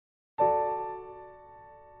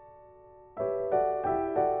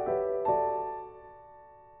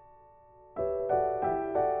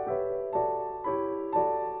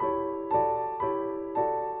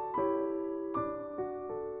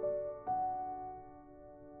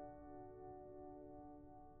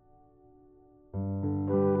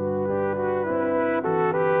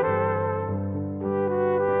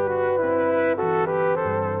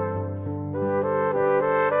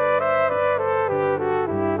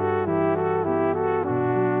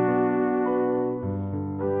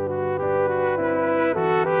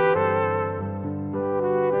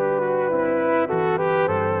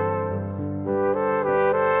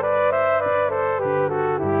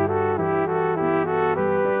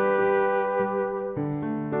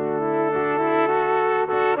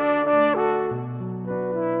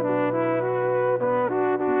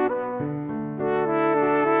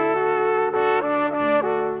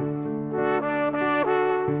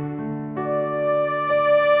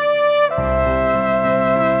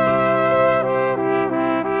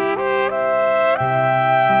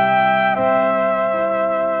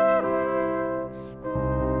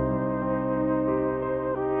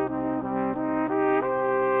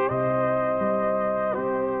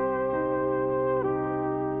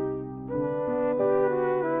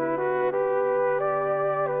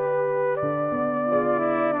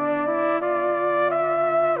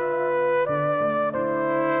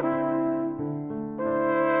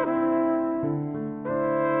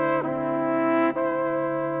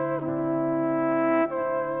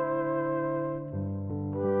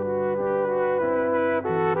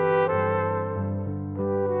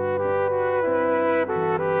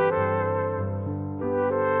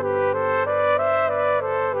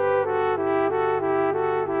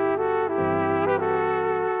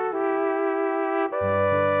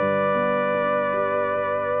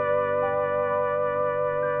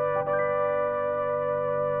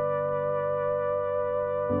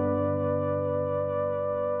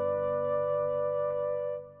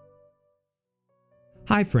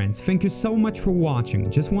Hi friends, thank you so much for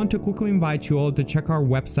watching. Just want to quickly invite you all to check our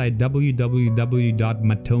website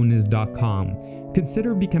www.matonizz.com.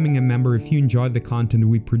 Consider becoming a member if you enjoy the content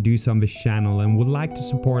we produce on this channel and would like to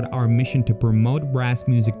support our mission to promote brass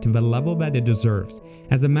music to the level that it deserves.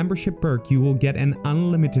 As a membership perk, you will get an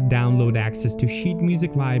unlimited download access to sheet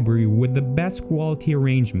music library with the best quality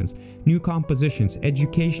arrangements, new compositions,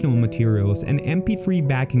 educational materials, and MP3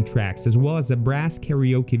 backing tracks, as well as a brass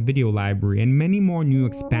karaoke video library and many more new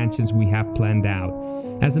expansions we have planned out.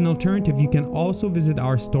 As an alternative, you can also visit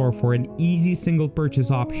our store for an easy single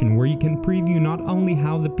purchase option where you can preview not only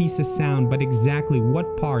how the pieces sound but exactly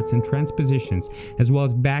what parts and transpositions, as well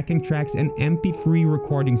as backing tracks and MP3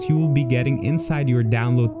 recordings you will be getting inside your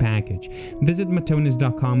download package. Visit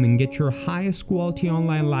matonizz.com and get your highest quality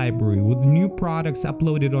online library with new products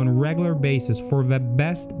uploaded on a regular basis for the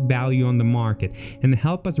best value on the market, and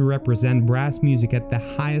help us represent brass music at the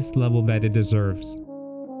highest level that it deserves.